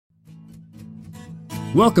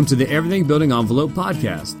Welcome to the Everything Building Envelope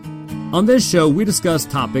podcast. On this show, we discuss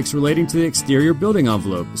topics relating to the exterior building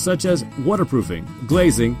envelope, such as waterproofing,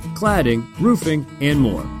 glazing, cladding, roofing, and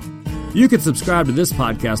more. You can subscribe to this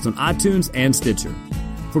podcast on iTunes and Stitcher.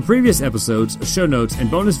 For previous episodes, show notes,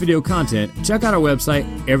 and bonus video content, check out our website,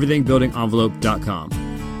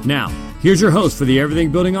 everythingbuildingenvelope.com. Now, here's your host for the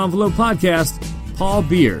Everything Building Envelope podcast, Paul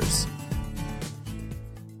Beers.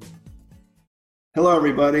 Hello,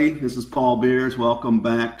 everybody. This is Paul Beers. Welcome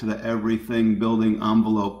back to the Everything Building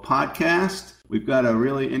Envelope podcast. We've got a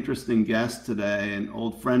really interesting guest today, an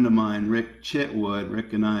old friend of mine, Rick Chitwood.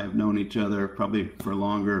 Rick and I have known each other probably for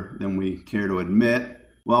longer than we care to admit.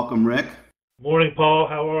 Welcome, Rick. Morning, Paul.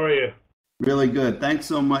 How are you? Really good. Thanks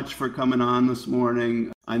so much for coming on this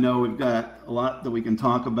morning. I know we've got a lot that we can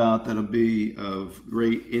talk about that'll be of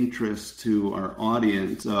great interest to our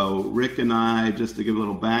audience. So Rick and I, just to give a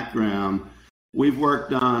little background, we've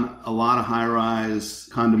worked on a lot of high-rise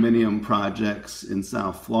condominium projects in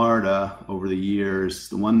South Florida over the years.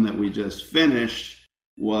 The one that we just finished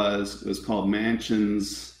was called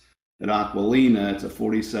Mansions at Aquilina. It's a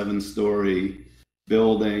 47-story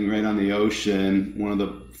building right on the ocean, one of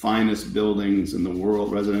the finest buildings in the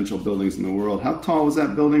world, residential buildings in the world. How tall was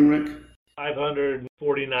that building, Rick?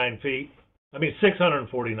 549 feet.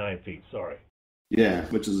 649 feet, sorry. Yeah,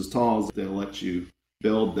 which is as tall as they'll let you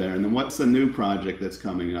build there. And then what's the new project that's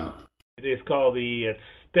coming up? It is called the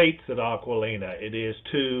Estates at Aquilina. It is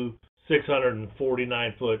two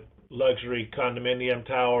 649-foot luxury condominium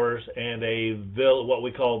towers and a villa, what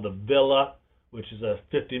we call the Villa, which is a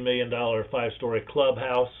 $50 million five-story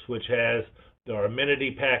clubhouse, which has our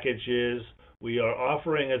amenity packages. We are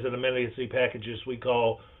offering as an amenity packages we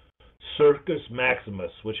call Circus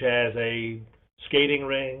Maximus, which has a skating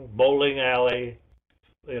ring, bowling alley,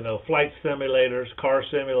 flight simulators, car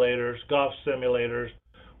simulators, golf simulators.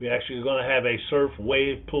 We're actually going to have a surf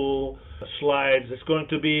wave pool, slides. It's going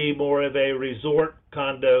to be more of a resort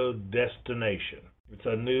condo destination. It's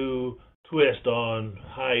a new twist on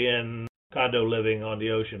high-end condo living on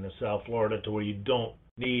the ocean in South Florida, to where you don't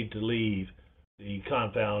need to leave the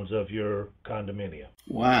confounds of your condominium.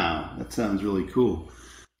 Wow, that sounds really cool.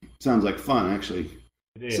 Sounds like fun, actually.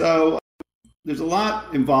 It is. So there's a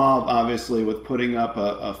lot involved, obviously, with putting up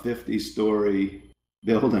a 50-story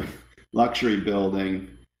building, luxury building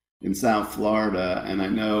in South Florida. And I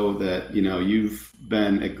know that, you've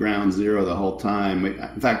been at ground zero the whole time.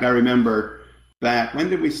 In fact, I remember back, when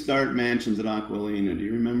did we start Mansions at Aquilina? Do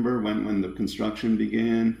you remember when the construction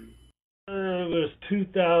began? It was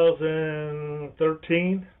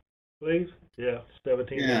 2013, please. Yeah,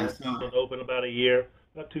 17. Yeah, It's been open about a year.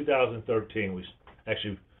 About 2013, we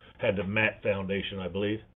actually had the mat foundation, I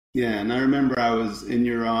believe. Yeah, and I remember I was in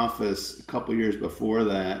your office a couple years before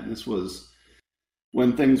that. And this was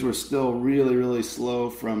when things were still really, really slow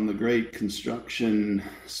from the great construction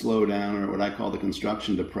slowdown, or what I call the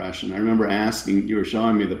construction depression. I remember asking, you were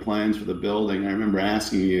showing me the plans for the building. I remember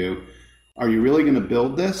asking you, are you really going to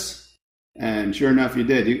build this? And sure enough, you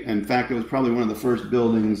did. In fact, it was probably one of the first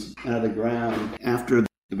buildings out of the ground after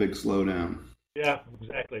the big slowdown. Yeah,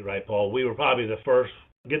 exactly right, Paul. We were probably the first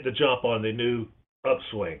to get the jump on the new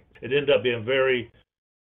upswing. It ended up being very,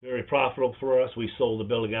 very profitable for us. We sold the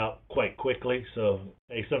building out quite quickly. So,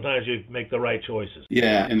 hey, sometimes you make the right choices.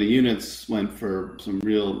 Yeah, and the units went for some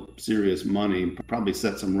real serious money. Probably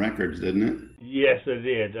set some records, didn't it? Yes, it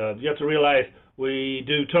did. You have to realize we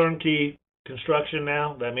do turnkey construction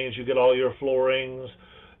now. That means you get all your floorings.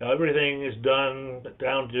 Everything is done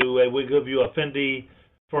down to, we give you a Fendi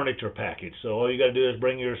furniture package. So all you got to do is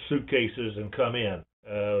bring your suitcases and come in.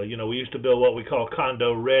 We used to build what we call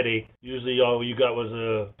condo ready. Usually all you got was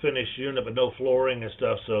a finished unit but no flooring and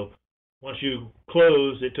stuff. So once you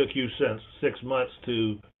closed, it took you 6 months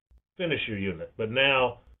to finish your unit. But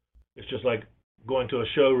now it's just like going to a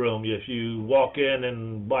showroom. If you walk in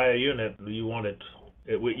and buy a unit, you want it,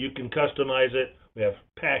 you can customize it. We have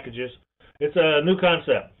packages. It's a new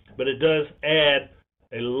concept, but it does add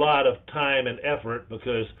a lot of time and effort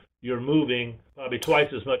because you're moving probably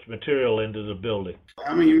twice as much material into the building.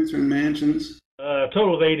 How many units are in Mansions? A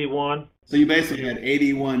total of 81. So you basically had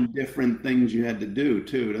 81 different things you had to do,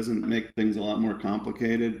 too. It doesn't make things a lot more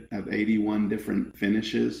complicated, have 81 different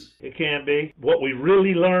finishes? It can be. What we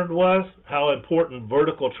really learned was how important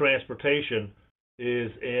vertical transportation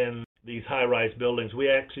is in these high-rise buildings. We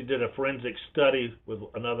actually did a forensic study with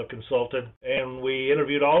another consultant, and we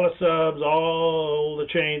interviewed all the subs, all the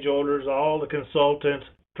change orders, all the consultants,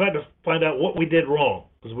 tried to find out what we did wrong,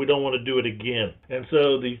 because we don't want to do it again. And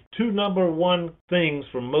so the two number one things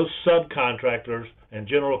for most subcontractors and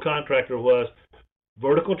general contractor was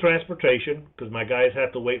vertical transportation, because my guys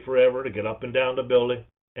have to wait forever to get up and down the building,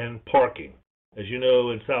 and parking. As you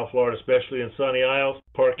know, in South Florida, especially in Sunny Isles,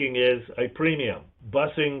 parking is a premium.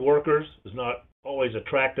 Busing workers is not always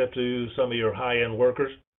attractive to some of your high-end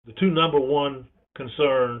workers. The two number one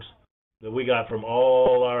concerns that we got from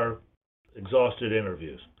all our exhausted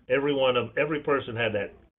interviews, every person had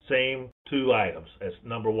that same two items as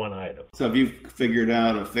number one item. So have you figured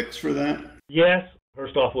out a fix for that? Yes.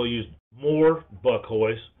 First off, we'll use more buck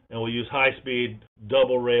hoist, and we'll use high-speed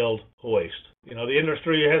double-railed hoist. You know, the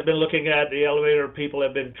industry has been looking at the elevator. People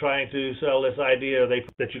have been trying to sell this idea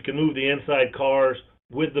that you can move the inside cars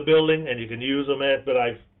with the building and you can use them but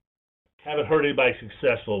I haven't heard anybody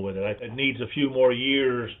successful with it. It needs a few more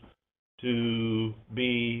years to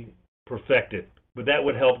be perfected. But that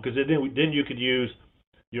would help, because then you could use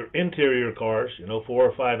your interior cars, 4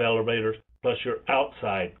 or 5 elevators, plus your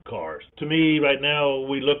outside cars. To me, right now,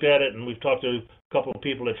 we looked at it and we've talked to a couple of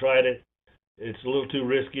people that tried it. It's a little too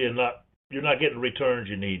risky and you're not getting the returns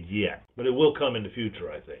you need yet, but it will come in the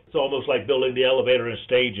future, I think. It's almost like building the elevator in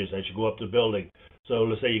stages as you go up the building. So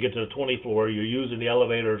let's say you get to the 20th floor, you're using the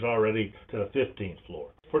elevators already to the 15th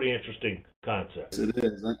floor. Pretty interesting concept. It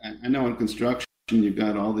is. I know in construction, you've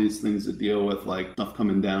got all these things to deal with, like stuff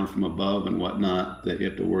coming down from above and whatnot that you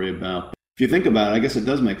have to worry about. If you think about it, I guess it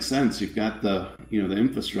does make sense. You've got the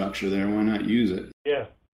infrastructure there. Why not use it? Yeah,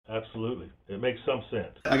 absolutely. It makes some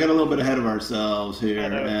sense. I got a little bit ahead of ourselves here,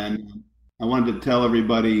 and I wanted to tell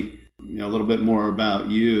everybody, a little bit more about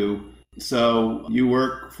you. So you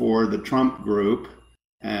work for the Trump Group,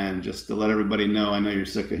 and just to let everybody know, I know you're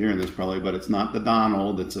sick of hearing this probably, but it's not the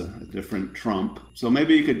Donald, it's a different Trump. So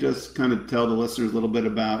maybe you could just kind of tell the listeners a little bit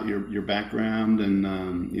about your background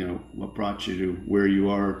and, what brought you to where you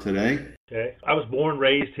are today. Okay. I was born,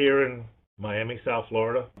 raised here in Miami, South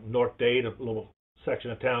Florida, North Dade, a little section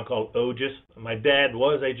of town called Ogis. My dad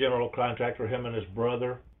was a general contractor, him and his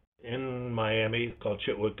brother, in Miami, called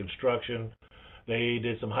Chitwood Construction. They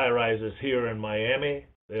did some high-rises here in Miami.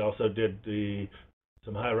 They also did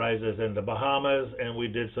some high-rises in the Bahamas, and we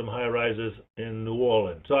did some high-rises in New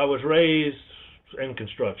Orleans. So I was raised in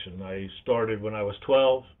construction. I started when I was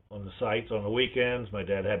 12 on the sites on the weekends. My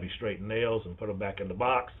dad had me straighten nails and put them back in the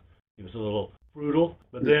box. He was a little brutal.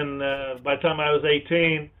 But then by the time I was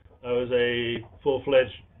 18, I was a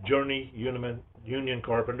full-fledged journey union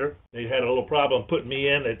carpenter. They had a little problem putting me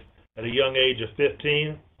in at a young age of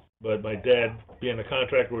 15, but my dad, being a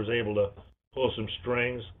contractor, was able to pull some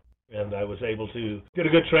strings, and I was able to get a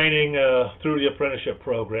good training through the apprenticeship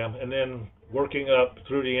program. And then working up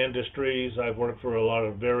through the industries, I've worked for a lot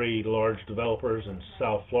of very large developers in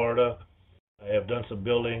South Florida. I have done some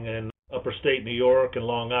building in upper state New York and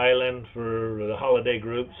Long Island for the Holiday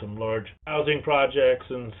Group, some large housing projects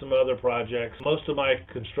and some other projects. Most of my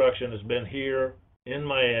construction has been here in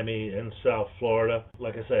Miami in South Florida.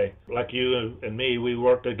 Like I say, like you and me, we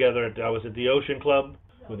worked together. I was at the Ocean Club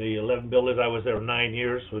with the 11 builders. I was there 9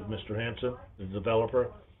 years with Mr. Henson, the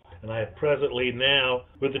developer. And I am presently now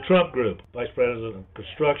with the Trump Group, Vice President of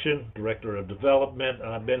Construction, Director of Development,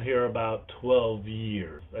 and I've been here about 12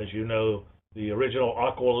 years. As you know, the original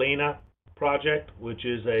Aquilina project, which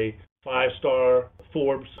is a 5-star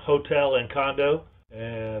Forbes hotel and condo,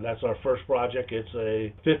 and that's our first project. It's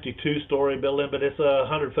a 52-story building, but it's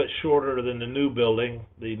 100 foot shorter than the new building.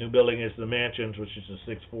 The new building is the Mansions, which is a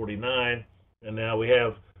 649, and now we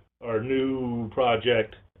have our new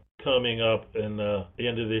project coming up in the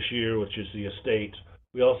end of this year, which is the Estates.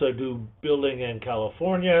 We also do building in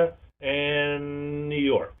California and New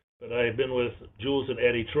York. But I've been with Jules and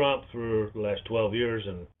Eddie Trump for the last 12 years,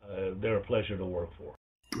 and they're a pleasure to work for.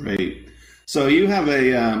 Great. So you have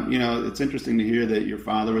it's interesting to hear that your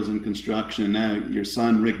father was in construction. Now your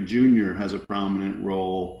son, Rick Jr., has a prominent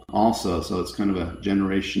role also. So it's kind of a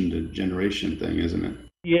generation to generation thing, isn't it?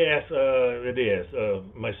 Yes, it is.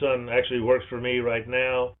 My son actually works for me right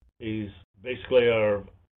now. He's basically our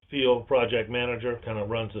field project manager, kind of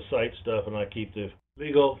runs the site stuff, and I keep the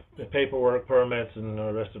legal, the paperwork, permits, and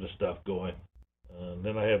the rest of the stuff going.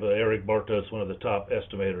 Then I have Eric Bartos, one of the top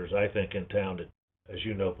estimators, I think, in town. That, as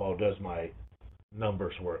you know, Paul, does my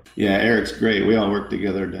numbers work. Yeah, Eric's great. We all worked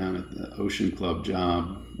together down at the Ocean Club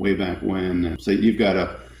job way back when. So you've got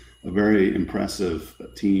a very impressive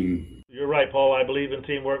team. You're right, Paul. I believe in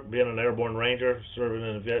teamwork. Being an airborne ranger, serving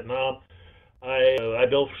in Vietnam, I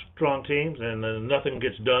build strong teams, and nothing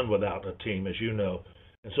gets done without a team, as you know.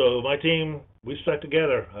 And so my team, we stuck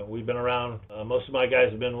together. We've been around. Most of my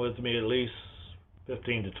guys have been with me at least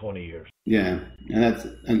 15 to 20 years. Yeah,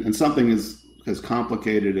 and something as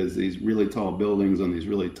complicated as these really tall buildings on these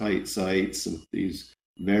really tight sites with these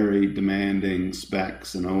very demanding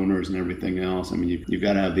specs and owners and everything else. I mean, you've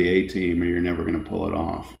got to have the A-team or you're never going to pull it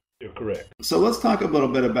off. You're correct. So let's talk a little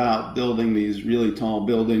bit about building these really tall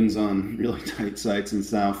buildings on really tight sites in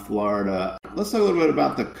South Florida. Let's talk a little bit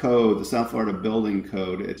about the code, the South Florida Building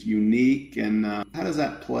Code. It's unique, and how does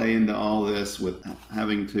that play into all this with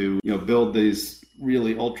having to, build these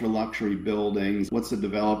really ultra luxury buildings? What's the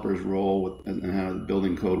developer's role and how the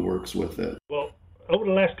building code works with it? Well, over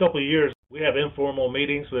the last couple of years, we have informal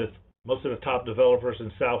meetings with most of the top developers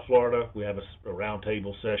in South Florida. We have a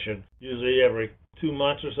roundtable session, usually every 2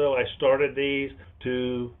 months or so. I started these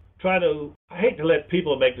to I hate to let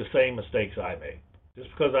people make the same mistakes I made. Just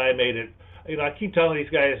because I made it, I keep telling these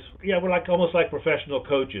guys, we're almost like professional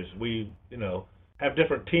coaches. We, have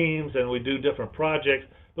different teams and we do different projects,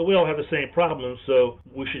 but we all have the same problems, so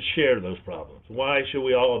we should share those problems. Why should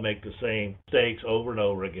we all make the same mistakes over and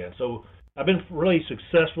over again? So I've been really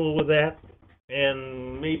successful with that.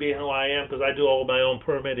 And me being who I am, because I do all my own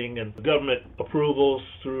permitting and government approvals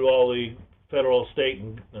through all the federal, state,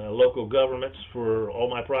 and local governments for all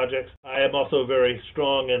my projects. I am also very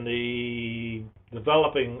strong in the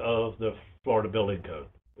developing of the Florida Building Code,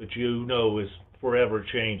 which is forever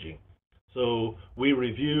changing. So we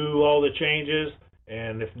review all the changes,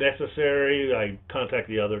 and if necessary, I contact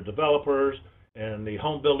the other developers and the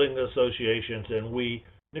home building associations, and we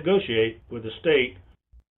negotiate with the state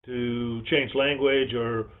to change language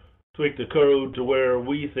or tweak the code to where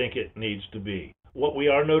we think it needs to be. What we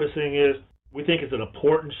are noticing is we think it's an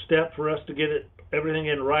important step for us to get everything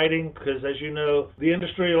in writing, because as you know, the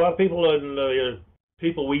industry, a lot of people and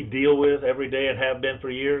people we deal with every day and have been for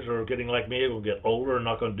years are getting like me, will get older and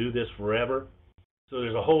not going to do this forever. So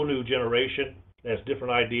there's a whole new generation that has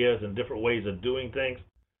different ideas and different ways of doing things.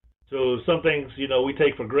 So some things, we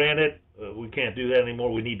take for granted. We can't do that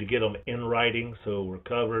anymore. We need to get them in writing so we're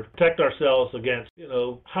covered. Protect ourselves against,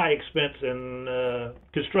 high expense and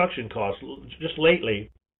construction costs. Just lately,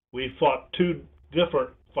 we fought two different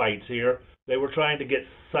fights here. They were trying to get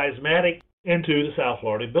seismic into the South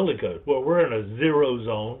Florida Building Code. Well, we're in a zero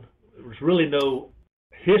zone. There's really no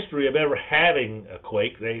history of ever having a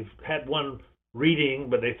quake. They've had one reading,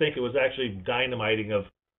 but they think it was actually dynamiting of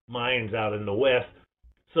mines out in the west.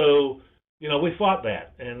 So, we fought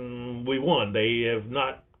that, and we won. They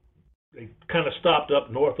kind of stopped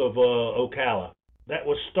up north of Ocala. That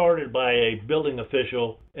was started by a building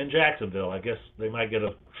official in Jacksonville. I guess they might get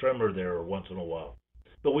a tremor there once in a while.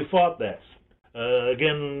 But we fought that.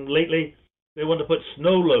 Again, lately, they want to put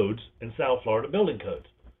snow loads in South Florida building codes.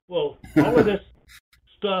 Well, all of this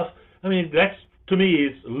stuff, that's, to me,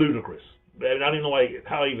 is ludicrous. I don't even know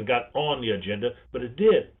how it even got on the agenda, but it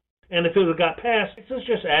did. And if it would have got passed, it's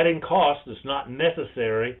just adding cost that's not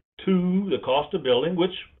necessary to the cost of building,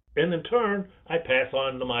 which, in turn, I pass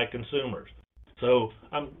on to my consumers. So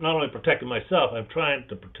I'm not only protecting myself, I'm trying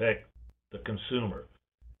to protect the consumer.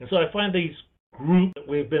 And so I find these groups that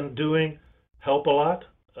we've been doing help a lot.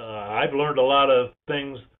 I've learned a lot of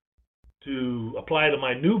things to apply to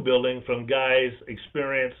my new building from guys'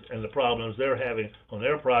 experience and the problems they're having on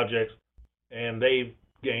their projects, and they've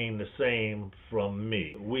gained the same from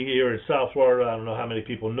me. We here in South Florida, I don't know how many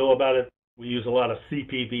people know about it, we use a lot of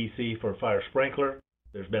CPVC for fire sprinkler.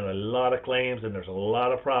 There's been a lot of claims and there's a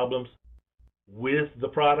lot of problems with the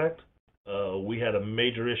product. We had a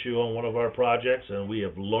major issue on one of our projects, and we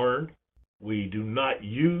have learned we do not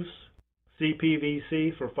use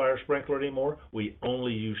CPVC for fire sprinkler anymore. We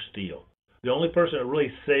only use steel. The only person that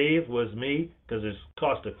really saved was me, because it's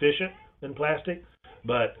cost efficient than plastic,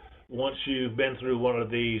 but once you've been through one of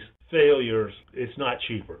these failures, it's not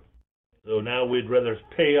cheaper. So now we'd rather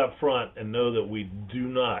pay up front and know that we do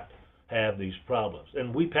not have these problems.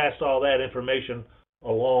 And we passed all that information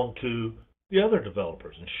along to the other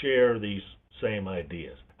developers and share these same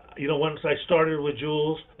ideas. Once I started with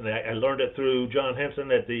Jules, and I learned it through John Henson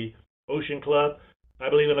at the Ocean Club, I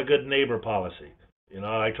believe in a good neighbor policy.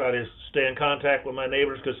 I try to stay in contact with my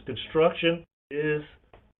neighbors, because construction is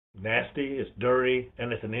nasty, it's dirty,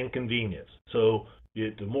 and it's an inconvenience. So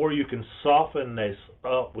the more you can soften this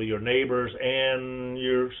up with your neighbors and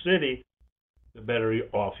your city, the better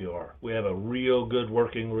off you are. We have a real good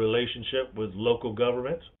working relationship with local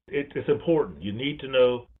governments. It's important. You need to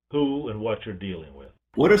know who and what you're dealing with.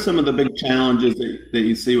 What are some of the big challenges that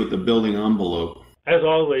you see with the building envelope? As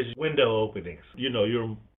always, window openings.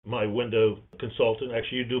 You're my window consultant.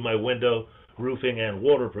 Actually, you do my window roofing and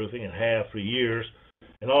waterproofing and have for years.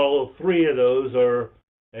 And all three of those are,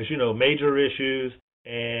 as you know, major issues.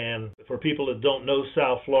 And for people that don't know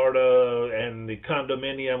South Florida and the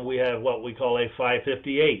condominium, we have what we call a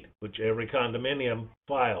 558, which every condominium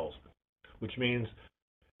files, which means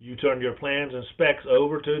You turn your plans and specs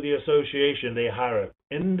over to the association. They hire an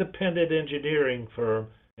independent engineering firm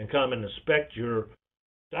and come and inspect your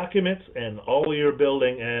documents and all your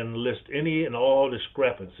building and list any and all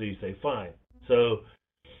discrepancies they find. So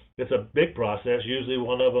it's a big process. Usually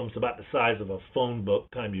one of them's about the size of a phone book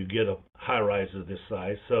time you get a high-rise of this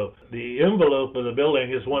size. So the envelope of the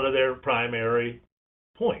building is one of their primary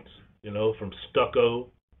points, from stucco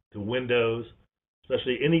to windows,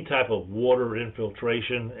 especially any type of water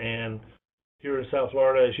infiltration. And here in South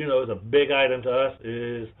Florida, as you know, is a big item to us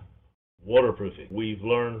is waterproofing. We've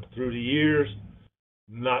learned through the years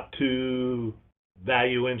not to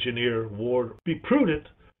value engineer water. Be prudent,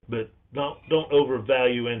 but don't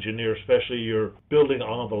overvalue engineer, especially your building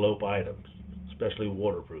envelope items, especially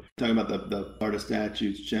waterproof. Talking about the Florida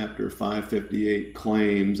Statutes, Chapter 558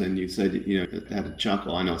 claims, and you said, it had a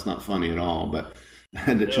chuckle. I know it's not funny at all, but I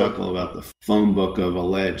had to chuckle about the phone book of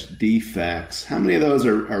alleged defects. How many of those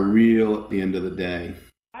are real at the end of the day?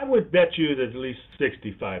 I would bet you that at least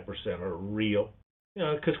 65% are real,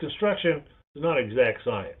 because construction is not exact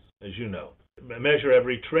science, as you know. Measure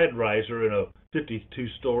every tread riser in a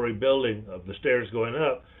 52-story building of the stairs going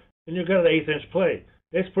up, and you've got an 1/8-inch plate.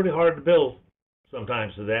 It's pretty hard to build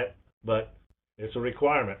sometimes to that, but it's a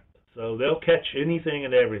requirement. So they'll catch anything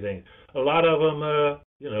and everything. A lot of them,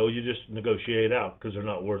 you just negotiate out because they're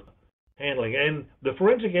not worth handling. And the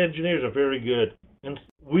forensic engineers are very good, and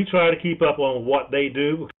we try to keep up on what they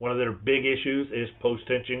do. One of their big issues is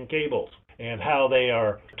post-tension cables and how they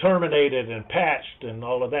are terminated and patched and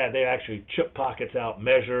all of that. They actually chip pockets out,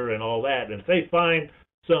 measure, and all that. And if they find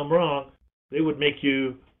some wrong, they would make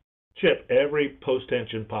you chip every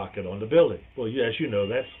post-tension pocket on the building. Well, as you know,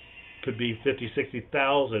 that could be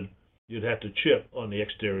 $50,000-$60,000 you'd have to chip on the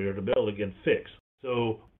exterior of the building and fix.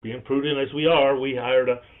 So being prudent as we are, we hired,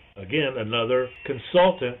 another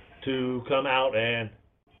consultant to come out and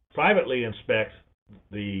privately inspect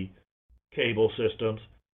the cable systems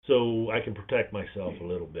so I can protect myself a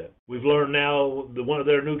little bit. We've learned now that one of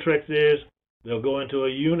their new tricks is they'll go into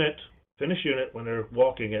a finished unit when they're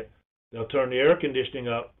walking it. They'll turn the air conditioning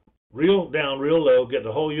up real low, get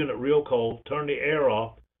the whole unit real cold, turn the air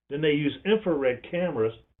off. Then they use infrared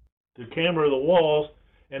cameras to camera the walls,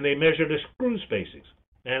 and they measure the screw spacings.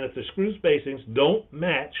 And if the screw spacings don't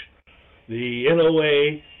match the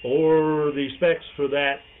NOA or the specs for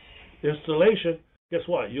that installation, guess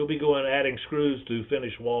what? You'll be adding screws to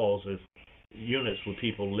finished walls of units with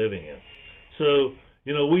people living in. So,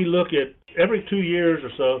 we look at every 2 years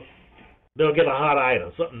or so, they'll get a hot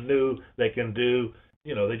item, something new they can do.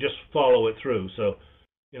 They just follow it through. So,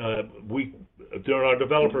 we during our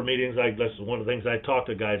developer meetings, that's one of the things I talk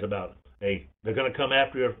to guys about. Hey, they're going to come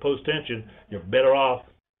after your post-tension. You're better off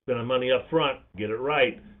spending money up front, get it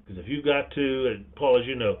right. Because if you got to, Paul, as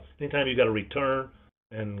you know, anytime you got to return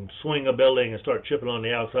and swing a building and start chipping on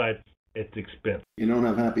the outside, it's expensive. You don't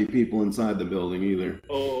have happy people inside the building either.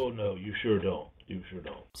 Oh, no, you sure don't.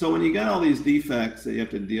 So when you got all these defects that you have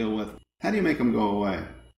to deal with, how do you make them go away?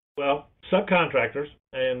 Well, subcontractors,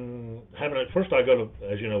 and first I go to,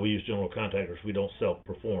 as you know, we use general contractors. We don't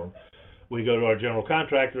self-perform. We go to our general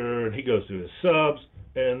contractor, and he goes through his subs.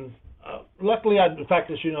 And luckily, in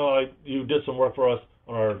fact, as you know, you did some work for us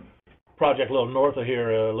on our project a little north of here,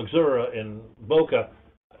 Luxura in Boca.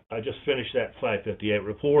 I just finished that 558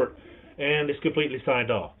 report, and it's completely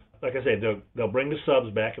signed off. Like I said, they'll bring the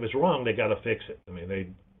subs back. If it's wrong, they got to fix it. I mean, they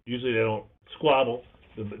don't squabble.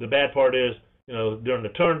 The bad part is, during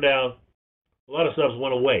the turn down, a lot of subs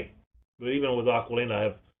went away. But even with Aquilina, I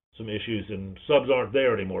have some issues, and subs aren't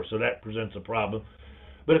there anymore, so that presents a problem.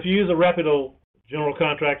 But if you use a reputable general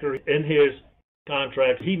contractor in his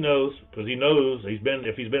contract, he knows, because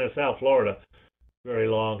if he's been in South Florida very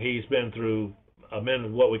long, he's been through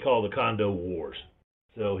what we call the condo wars.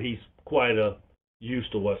 So he's quite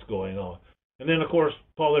used to what's going on. And then, of course,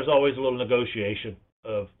 Paul, there's always a little negotiation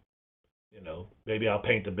of, maybe I'll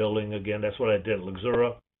paint the building again. That's what I did at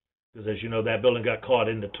Luxura, because as you know, that building got caught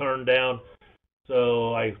in the turn down.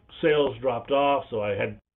 So sales dropped off, so I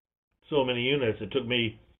had so many units. It took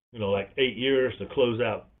me, like 8 years to close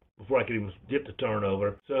out before I could even get the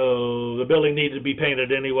turnover. So the building needed to be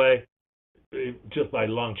painted anyway, just by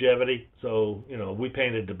longevity. So, we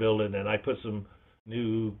painted the building, and I put some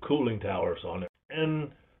new cooling towers on it. And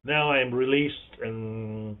now I'm released,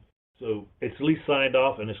 and so it's lease signed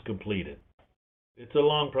off, and it's completed. It's a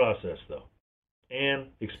long process, though, and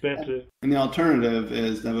expensive. And the alternative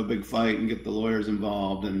is to have a big fight and get the lawyers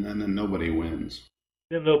involved, and then nobody wins.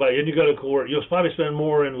 Then nobody, and you go to court. You'll probably spend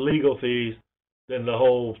more in legal fees than the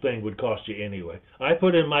whole thing would cost you anyway. I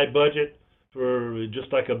put in my budget for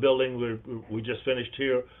just like a building we just finished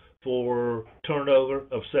here for turnover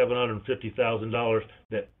of $750,000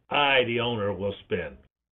 that I, the owner, will spend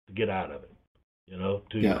to get out of it,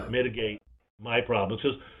 to mitigate my problems.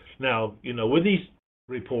 Because now, with these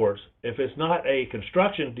reports, if it's not a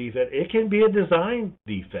construction defect, it can be a design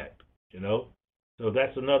defect, So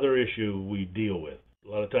that's another issue we deal with. A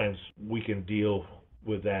lot of times we can deal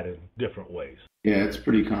with that in different ways. Yeah, it's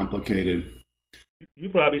pretty complicated. You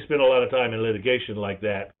probably spend a lot of time in litigation like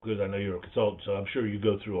that because I know you're a consultant, so I'm sure you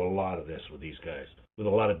go through a lot of this with these guys, with a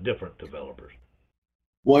lot of different developers.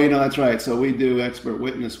 Well, that's right. So we do expert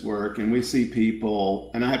witness work, and we see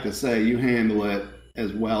people, and I have to say, you handle it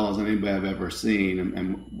as well as anybody I've ever seen.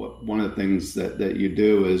 And one of the things that you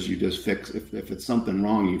do is you just fix, if it's something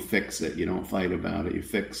wrong, you fix it. You don't fight about it, you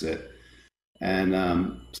fix it. And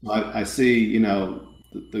so I see,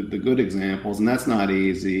 the good examples, and that's not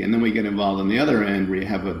easy. And then we get involved on the other end where you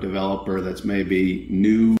have a developer that's maybe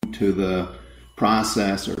new to the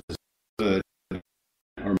process or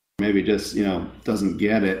maybe just, doesn't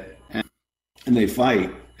get it. And they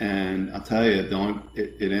fight. And I'll tell you,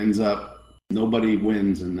 it ends up, nobody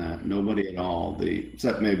wins in that, nobody at all,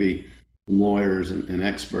 except maybe lawyers and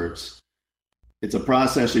experts. It's a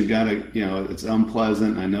process you've got to, it's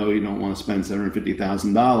unpleasant. I know you don't want to spend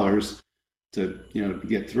 $750,000 to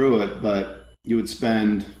get through it, but you would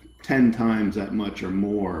spend 10 times that much or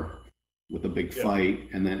more with a big fight,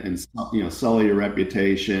 and sully your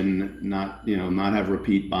reputation, not have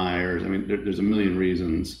repeat buyers. I mean, there's a million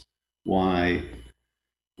reasons why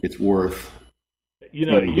it's worth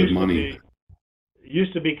good money. It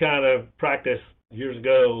used to be kind of practice years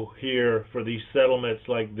ago here for these settlements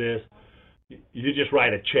like this. You just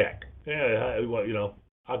write a check.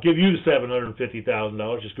 I'll give you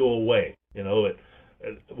 $750,000. Just go away.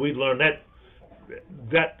 We've learned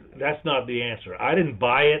that's not the answer. I didn't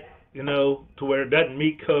buy it, to where it doesn't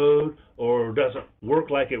meet code or doesn't work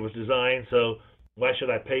like it was designed. So why should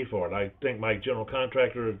I pay for it? I think my general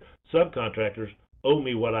contractor and subcontractors owe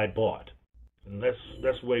me what I bought, and that's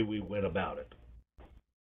the way we went about it.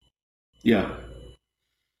 Yeah.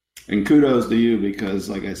 And kudos to you, because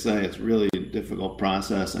like I say, it's really a difficult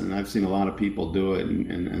process, and I've seen a lot of people do it.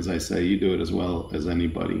 And as I say, you do it as well as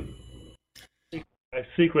anybody. A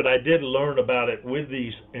secret I did learn about it with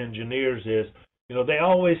these engineers is, they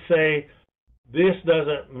always say, this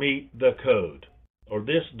doesn't meet the code, or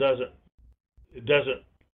this doesn't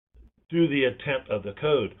do the intent of the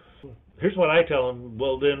code. Here's what I tell them.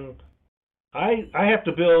 Well, then I have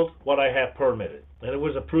to build what I have permitted, and it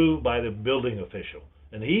was approved by the building official.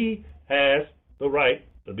 And he has the right,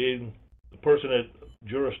 to being the person at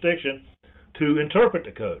jurisdiction, to interpret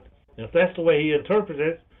the code. And if that's the way he interprets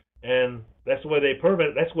it, and that's the way they permit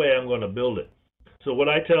it, that's the way I'm going to build it. So what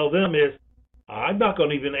I tell them is, I'm not going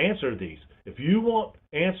to even answer these. If you want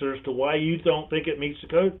answers to why you don't think it meets the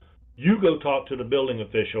code, you go talk to the building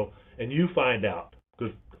official and you find out.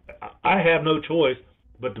 Because I have no choice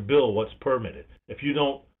but to build what's permitted. If you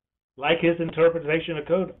don't like his interpretation of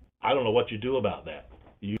code, I don't know what you do about that.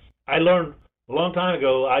 I learned a long time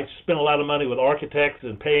ago, I spent a lot of money with architects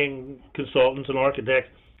and paying consultants and architects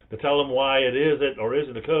to tell them why it isn't or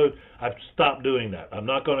isn't a code. I've stopped doing that. I'm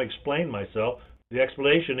not going to explain myself. The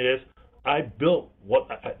explanation is I built what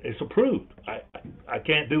it's approved. I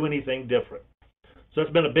can't do anything different. So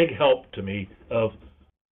it's been a big help to me.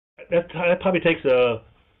 That probably takes a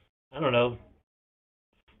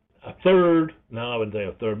third, no, I wouldn't say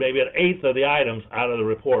a third, maybe an eighth of the items out of the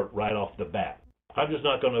report right off the bat. I'm just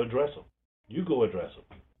not going to address them. You go address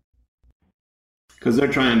them. Because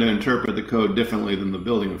they're trying to interpret the code differently than the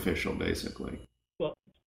building official, basically. Well,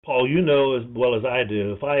 Paul, you know as well as I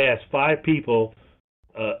do, if I ask 5 people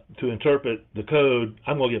to interpret the code,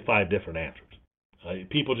 I'm going to get 5 different answers.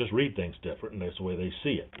 People just read things different, and that's the way they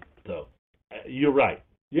see it. So you're right.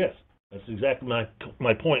 Yes, that's exactly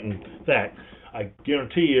my point. In fact, I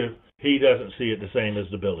guarantee you he doesn't see it the same as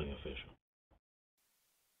the building official.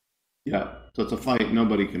 Yeah, so it's a fight.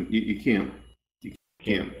 Nobody can. You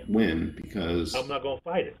can't win because I'm not going to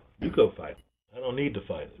fight it. You go fight it. I don't need to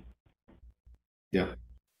fight it. Yeah,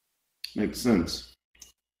 makes sense.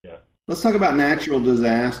 Yeah. Let's talk about natural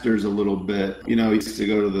disasters a little bit. I used to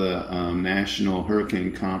go to the National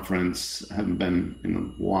Hurricane Conference. I haven't been in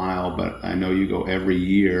a while, but I know you go every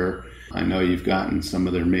year. I know you've gotten some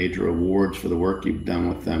of their major awards for the work you've done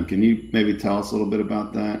with them. Can you maybe tell us a little bit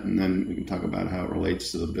about that? And then we can talk about how it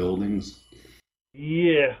relates to the buildings.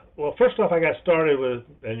 Yeah. Well, first off, I got started with,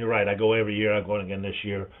 and you're right, I go every year. I'm going again this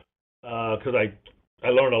year because I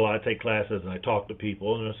learn a lot. I take classes and I talk to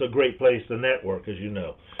people, and it's a great place to network, as you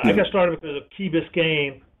know. Yeah. I got started because of Key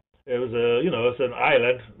Biscayne. It was it's an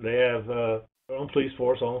island. They have own police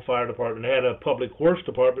force, our own fire department. They had a public works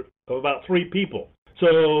department of about 3 people.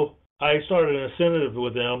 So I started an incentive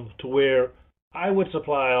with them to where I would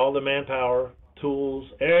supply all the manpower, tools,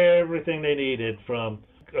 everything they needed from,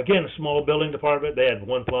 again, a small building department. They had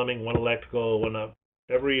 1 plumbing, 1 electrical, 1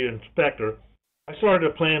 every inspector. I started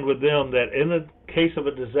a plan with them that in the case of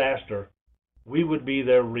a disaster, we would be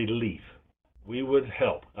their relief. We would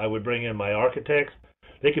help. I would bring in my architects.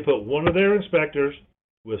 They could put 1 of their inspectors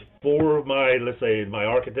with 4 of my, let's say, my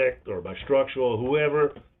architect or my structural,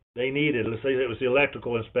 whoever they needed. Let's say it was the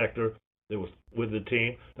electrical inspector that was with the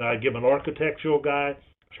team. Then I'd give an architectural guy,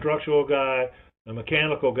 structural guy, a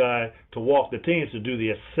mechanical guy to walk the teams to do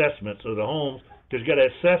the assessments of the homes, because you got to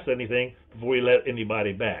assess anything before you let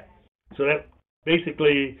anybody back. So that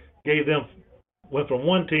basically went from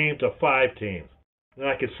 1 team to 5 teams. Then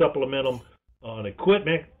I could supplement them on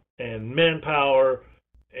equipment and manpower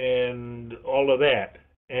and all of that.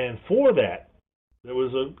 And for that, there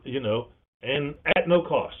was and at no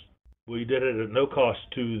cost. We did it at no cost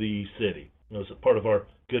to the city. It was a part of our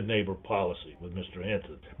good neighbor policy with Mr.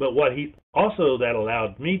 Henson. But what that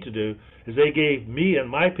allowed me to do is they gave me and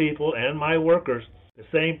my people and my workers the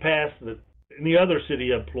same pass that any other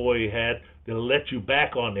city employee had to let you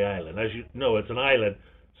back on the island. As you know, it's an island,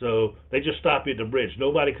 so they just stop you at the bridge.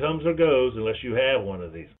 Nobody comes or goes unless you have one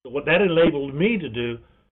of these. So what that enabled me to do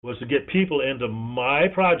was to get people into my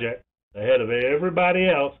project ahead of everybody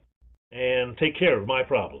else and take care of my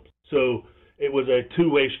problems. So it was a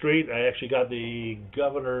 2-way street. I actually got the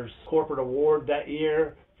governor's corporate award that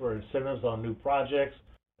year for incentives on new projects.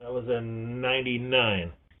 That was in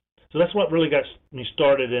 '99. So that's what really got me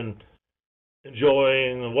started in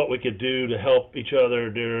enjoying what we could do to help each other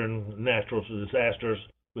during natural disasters,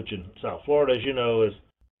 which in South Florida, as you know, is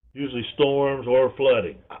usually storms or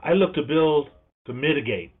flooding. I look to build to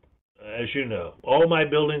mitigate, as you know. All my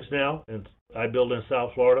buildings now, and I build in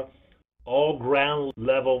South Florida, all ground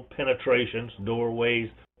level penetrations, doorways,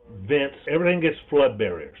 vents, everything gets flood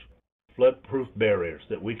barriers, flood-proof barriers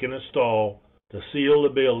that we can install to seal the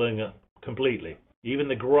building completely. Even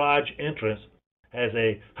the garage entrance has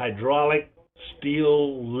a hydraulic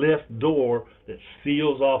steel lift door that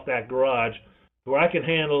seals off that garage where I can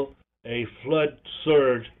handle a flood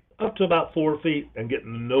surge up to about 4 feet and get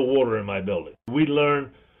no water in my building. We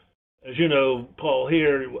learned, as you know, Paul,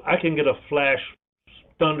 here, I can get a flash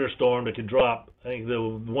thunderstorm that could drop, I think the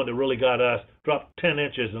one that really got us, dropped 10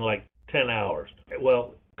 inches in like 10 hours.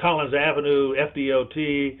 Well, Collins Avenue,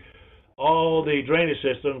 FDOT, all the drainage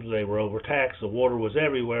systems, they were overtaxed, the water was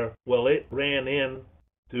everywhere. Well, it ran in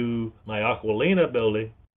to my Aquilina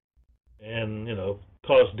building and,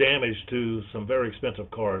 caused damage to some very expensive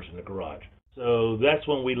cars in the garage. So that's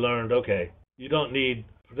when we learned, okay, you don't need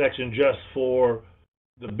protection just for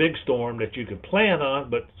the big storm that you could plan on,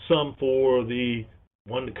 but some for the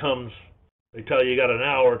one that comes, they tell you got an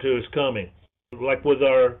hour or 2 is coming. Like with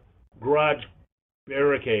our garage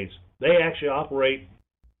barricades, they actually operate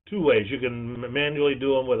 2 ways. You can manually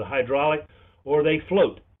do them with a hydraulic, or they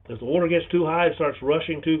float. If the water gets too high, it starts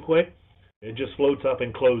rushing too quick, it just floats up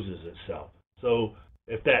and closes itself. So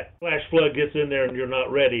if that flash flood gets in there and you're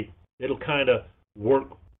not ready, it'll kind of work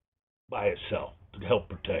by itself to help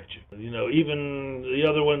protect you. Even the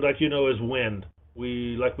other one, like is wind.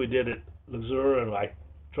 We did at Missouri, and I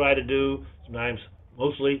try to do sometimes,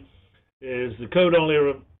 mostly, is the code only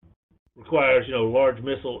requires, large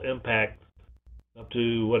missile impact up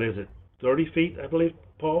to, 30 feet, I believe,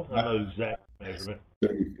 Paul? I don't know the exact measurement.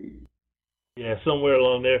 30 feet. Yeah, somewhere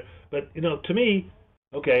along there. But, to me,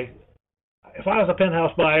 okay, if I was a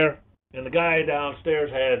penthouse buyer and the guy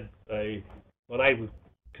downstairs had what I would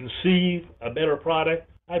conceive a better product,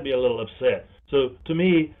 I'd be a little upset. So to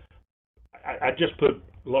me, I just put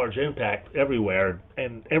large impact everywhere,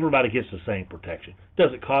 and everybody gets the same protection.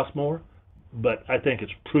 Does it cost more? But I think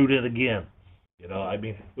it's prudent again.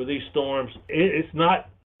 With these storms,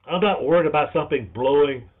 I'm not worried about something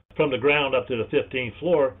blowing from the ground up to the 15th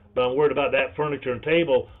floor, but I'm worried about that furniture and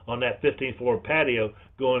table on that 15th floor patio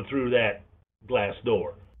going through that glass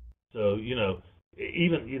door. So,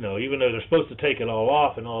 even though they're supposed to take it all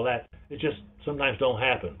off and all that, it just sometimes don't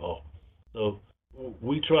happen, Paul. So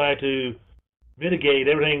we try to mitigate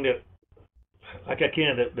everything that, like I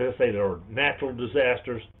can, let's say there are natural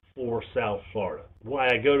disasters for South Florida. Why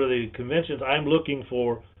I go to the conventions, I'm looking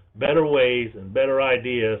for better ways and better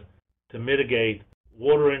ideas to mitigate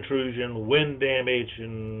water intrusion, wind damage,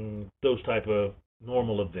 and those type of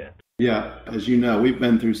normal events. Yeah, as you know, we've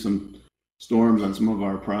been through some storms on some of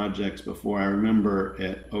our projects before. I remember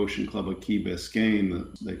at Ocean Club of Key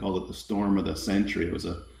Biscayne, they called it the storm of the century. It was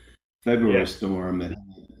a February storm that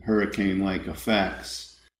had hurricane-like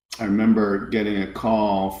effects. I remember getting a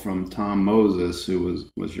call from Tom Moses, who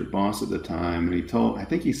was your boss at the time, and I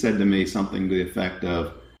think he said to me something to the effect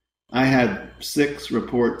of, I had 6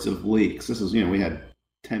 reports of leaks. This is, we had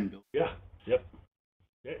 10 buildings. Yeah, yep.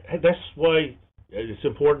 That's why it's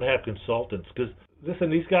important to have consultants, because listen,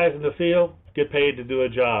 these guys in the field get paid to do a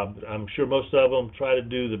job. I'm sure most of them try to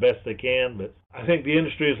do the best they can, but I think the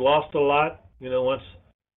industry has lost a lot. Once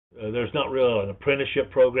there's not really an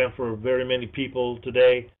apprenticeship program for very many people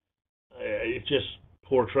today. It's just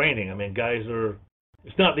poor training. I mean,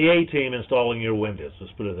 it's not the A-team installing your windows,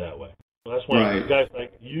 let's put it that way. So that's why guys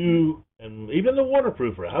like you and even the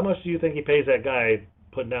waterproofer, how much do you think he pays that guy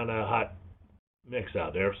putting down that hot mix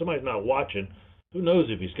out there? If somebody's not watching, who knows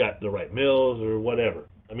if he's got the right mills or whatever.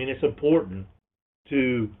 I mean, it's important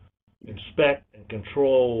to inspect and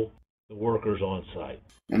control the workers on site.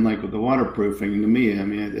 And like with the waterproofing, to me, I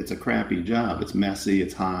mean, it's a crappy job. It's messy,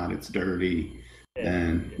 it's hot, it's dirty.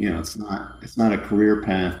 And it's not a career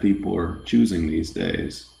path people are choosing these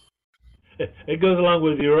days. It goes along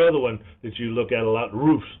with your other one that you look at a lot,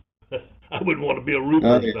 roofs. I wouldn't want to be a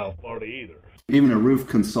roofer in South Florida either. Even a roof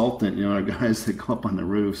consultant, our guys that go up on the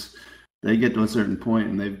roofs, they get to a certain point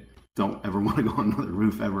and they don't ever want to go on another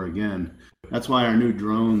roof ever again. That's why our new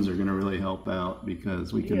drones are going to really help out,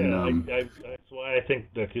 because we can. That's why I think,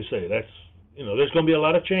 like you say, that's there's going to be a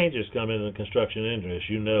lot of changes coming in the construction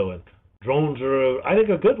industry, and drones are, I think,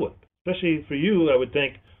 a good one, especially for you. I would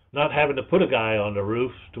think not having to put a guy on the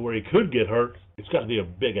roof to where he could get hurt. It's got to be a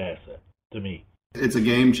big asset to me. It's a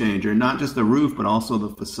game changer, not just the roof, but also the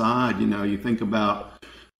facade. You think about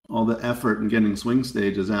all the effort in getting swing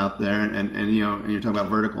stages out there, and you're talking about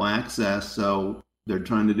vertical access. So they're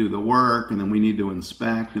trying to do the work, and then we need to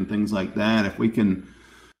inspect and things like that. If we can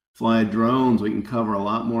fly drones, we can cover a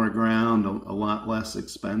lot more ground a lot less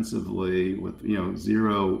expensively with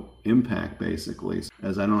zero impact, basically.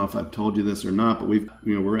 As I don't know if I've told you this or not, but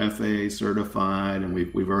we're FAA certified, and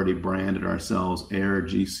we've already branded ourselves Air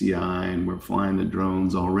GCI, and we're flying the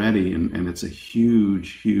drones already, and it's a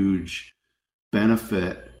huge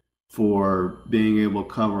benefit for being able to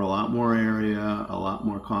cover a lot more area, a lot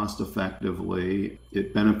more cost effectively.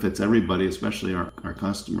 It benefits everybody, especially our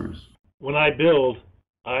customers. When I build,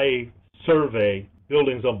 I survey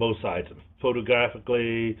buildings on both sides of them,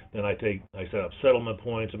 photographically, then I set up settlement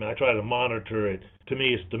points. I mean, I try to monitor it. To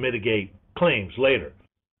me, it's to mitigate claims later.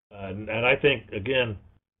 And I think, again,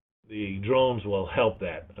 the drones will help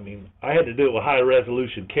that. I mean, I had to do it with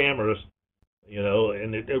high-resolution cameras,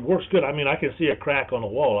 and it works good. I mean, I can see a crack on a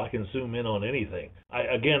wall. I can zoom in on anything.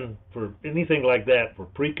 Again, for anything like that, for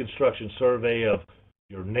pre-construction survey of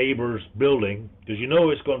your neighbor's building, because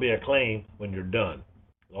it's going to be a claim when you're done.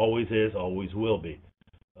 Always is, always will be.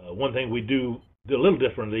 One thing we do a little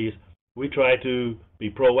differently is we try to be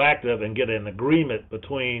proactive and get an agreement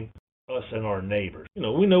between us and our neighbors.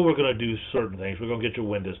 We know we're going to do certain things. We're going to get your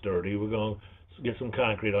windows dirty. We're going to get some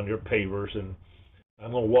concrete on your pavers, and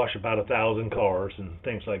I'm going to wash about 1,000 cars and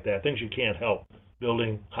things like that. Things you can't help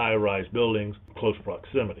building high-rise buildings in close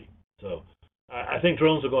proximity. So I think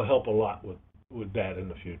drones are going to help a lot with that in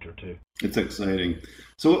the future too. It's exciting.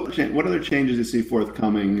 So what other changes do you see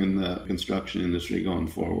forthcoming in the construction industry going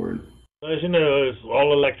forward? As you know, it's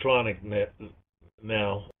all electronic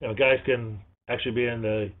now. Guys can actually be in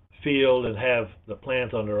the field and have the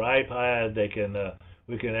plans on their iPad.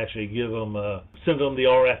 We can actually give them, send them the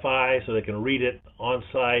RFI so they can read it on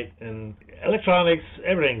site. And electronics,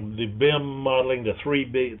 everything, the BIM modeling, the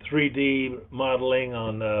 3D modeling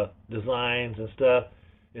on designs and stuff.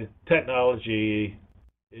 Technology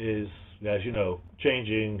is, as you know,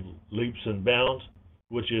 changing leaps and bounds,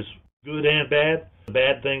 which is good and bad. The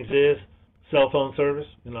bad things is cell phone service.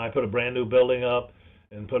 I put a brand new building up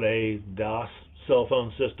and put a DOS cell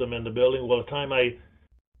phone system in the building. Well,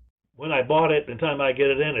 when I bought it, the time I get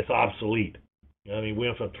it in, it's obsolete. I mean, we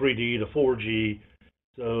went from 3D to 4G.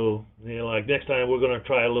 So, like next time we're going to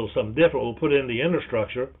try a little something different. We'll put in the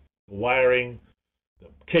infrastructure, wiring, the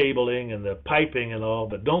cabling and the piping and all,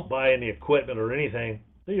 but don't buy any equipment or anything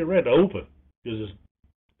that you're ready to open,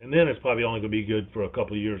 and then it's probably only going to be good for a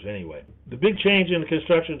couple of years anyway. The big change in the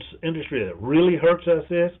construction industry that really hurts us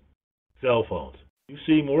is cell phones. You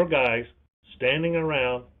see more guys standing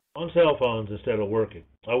around on cell phones instead of working.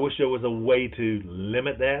 I wish there was a way to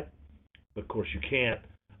limit that, but of course you can't.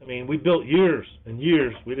 I mean, we built years and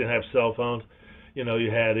years. We didn't have cell phones. You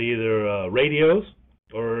had either radios,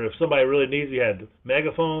 or if somebody really needs, you had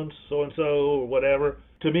megaphones, so-and-so, or whatever.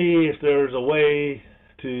 To me, if there's a way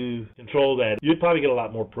to control that, you'd probably get a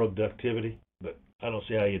lot more productivity, but I don't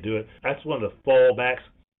see how you do it. That's one of the fallbacks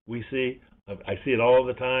we see. I see it all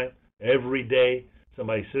the time, every day,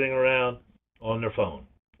 somebody sitting around on their phone.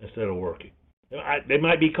 instead of working. They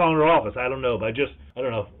might be calling their office. I don't know. But I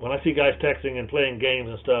don't know. When I see guys texting and playing games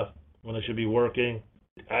and stuff when they should be working,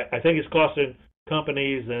 I think it's costing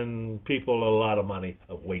companies and people a lot of money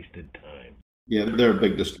of wasted time. Yeah, they're a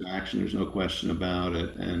big distraction. There's no question about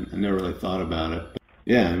it. And I never really thought about it. But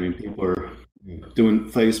yeah, I mean, people are doing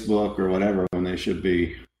Facebook or whatever when they should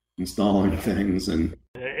be installing things. And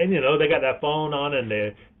they got that phone on and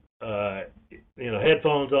they,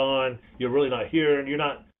 headphones on. You're really not hearing. You're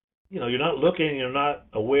not looking. You're not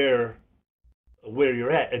aware of where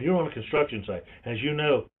you're at. And you're on a construction site. As you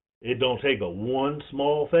know, it don't take but one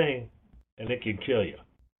small thing, and it can kill you.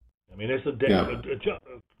 I mean,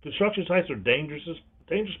 construction sites are dangerous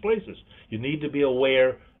places. You need to be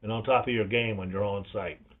aware and on top of your game when you're on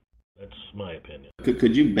site. That's my opinion.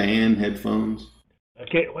 Could you ban headphones?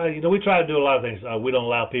 We try to do a lot of things. We don't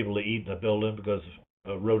allow people to eat in the building because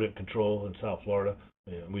of rodent control in South Florida.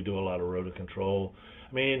 We do a lot of rodent control.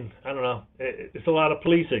 I mean, I don't know. It's a lot of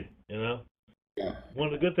policing, Yeah. One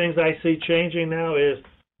of the good things I see changing now is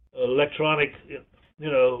electronic,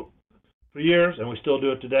 for years, and we still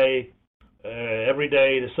do it today. Every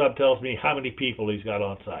day the sub tells me how many people he's got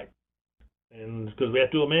on site. And because we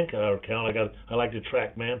have to do a manpower count, I like to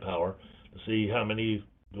track manpower to see how many,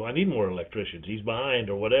 do I need more electricians? He's behind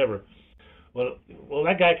or whatever. Well,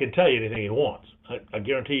 that guy can tell you anything he wants. I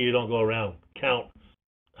guarantee you don't go around count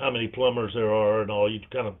how many plumbers there are and all. You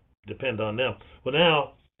kind of depend on them. Well,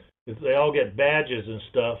 now, if they all get badges and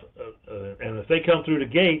stuff, and if they come through the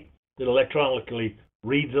gate, it electronically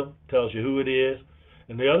reads them, tells you who it is.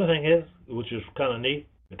 And the other thing is, which is kind of neat,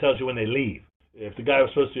 it tells you when they leave. If the guy was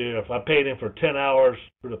supposed to, if I paid him for 10 hours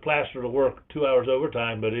for the plaster to work 2 hours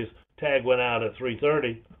overtime, but his tag went out at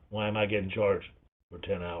 3:30, why am I getting charged for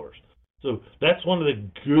 10 hours? So that's one of the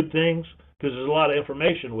good things, because there's a lot of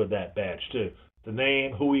information with that badge too. The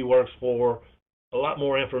name, who he works for, a lot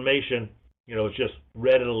more information, it's just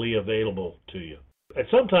readily available to you. At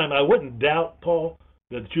some time, I wouldn't doubt, Paul,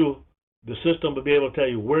 that the system would be able to tell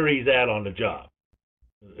you where he's at on the job.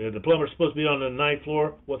 If the plumber's supposed to be on the 9th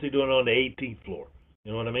floor, what's he doing on the 18th floor?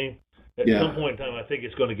 You know what I mean? At some point in time, I think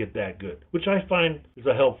it's going to get that good, which I find is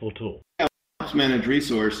a helpful tool. It helps manage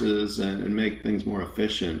resources and make things more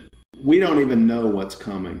efficient. We don't even know what's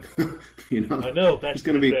coming. I know. That's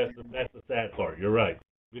the sad part. You're right.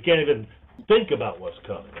 We can't even think about what's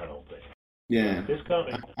coming, I don't think. Yeah, it's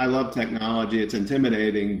coming. I love technology. It's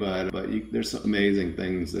intimidating, but there's some amazing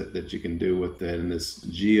things that you can do with it, and this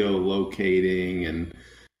geolocating and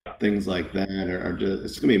things like that are just,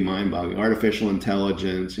 it's going to be mind-boggling. Artificial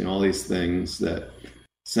intelligence, all these things that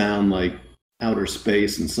sound like outer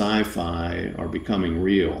space and sci-fi are becoming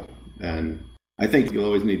real. And I think you'll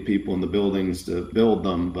always need people in the buildings to build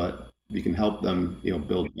them, but you can help them,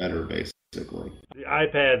 build better, basically. The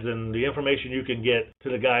iPads and the information you can get to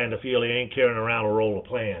the guy in the field, he ain't carrying around a roll of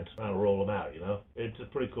plans, trying to roll them out, It's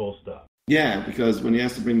pretty cool stuff. Yeah, because when he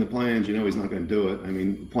has to bring the plans, he's not going to do it. I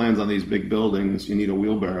mean, plans on these big buildings, you need a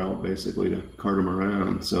wheelbarrow, basically, to cart them around.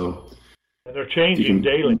 And they're changing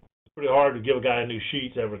daily. It's pretty hard to give a guy new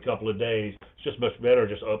sheets every couple of days. It's just much better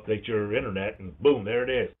just update your internet, and boom, there it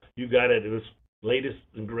is. You got it. It was latest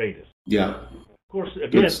and greatest. Yeah. Of course,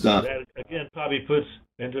 again, that probably puts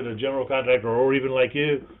into the general contractor or even like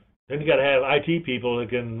you, then you got to have IT people that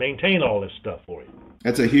can maintain all this stuff for you.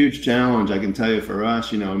 That's a huge challenge, I can tell you, for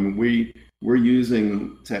us. We're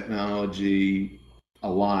using technology a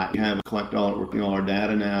lot. We have collect all our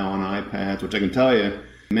data now on iPads, which I can tell you,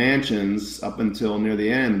 mansions up until near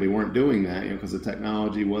the end, we weren't doing that, because the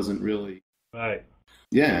technology wasn't really right.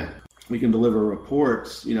 Yeah, we can deliver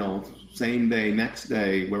reports, same day, next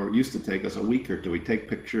day, where it used to take us a week or two. We take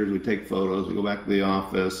pictures, we take photos, we go back to the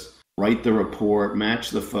office, write the report, match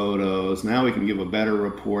the photos. Now we can give a better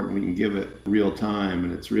report, and we can give it real time,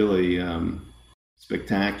 and it's really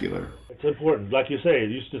spectacular. It's important. Like you say,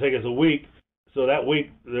 it used to take us a week, so that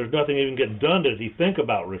week there's nothing even getting done to think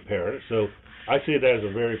about repairing it. So I see that as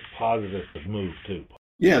a very positive move, too.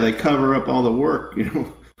 Yeah, they cover up all the work,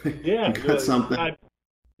 Yeah. You got something.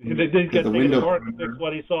 They didn't get the hard to fix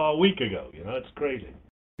what he saw a week ago. It's crazy.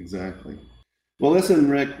 Exactly. Well, listen,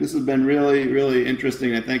 Rick, this has been really, really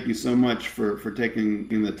interesting. I thank you so much for taking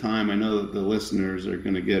the time. I know that the listeners are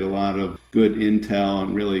going to get a lot of good intel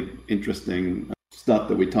and really interesting stuff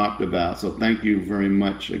that we talked about. So thank you very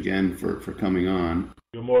much again for coming on.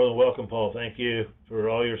 You're more than welcome, Paul. Thank you for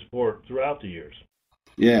all your support throughout the years.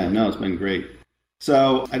 Yeah, no, it's been great.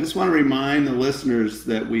 So I just want to remind the listeners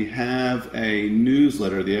that we have a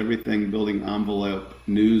newsletter, the Everything Building Envelope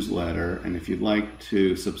newsletter. And if you'd like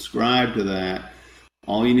to subscribe to that,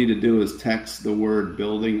 All you need to do is text the word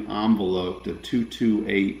building envelope to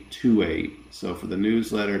 22828. So for the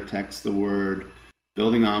newsletter, text the word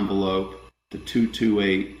building envelope to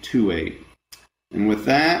 22828. And with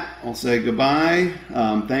that, I'll say goodbye.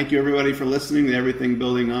 Thank you, everybody, for listening to the Everything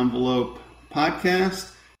Building Envelope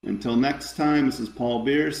podcast. Until next time, this is Paul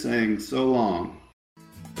Beer saying so long.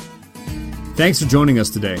 Thanks for joining us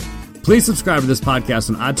today. Please subscribe to this podcast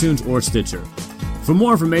on iTunes or Stitcher. For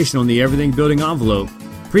more information on the Everything Building Envelope,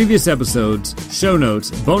 previous episodes, show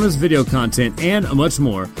notes, bonus video content, and much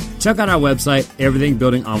more, check out our website,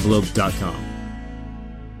 everythingbuildingenvelope.com.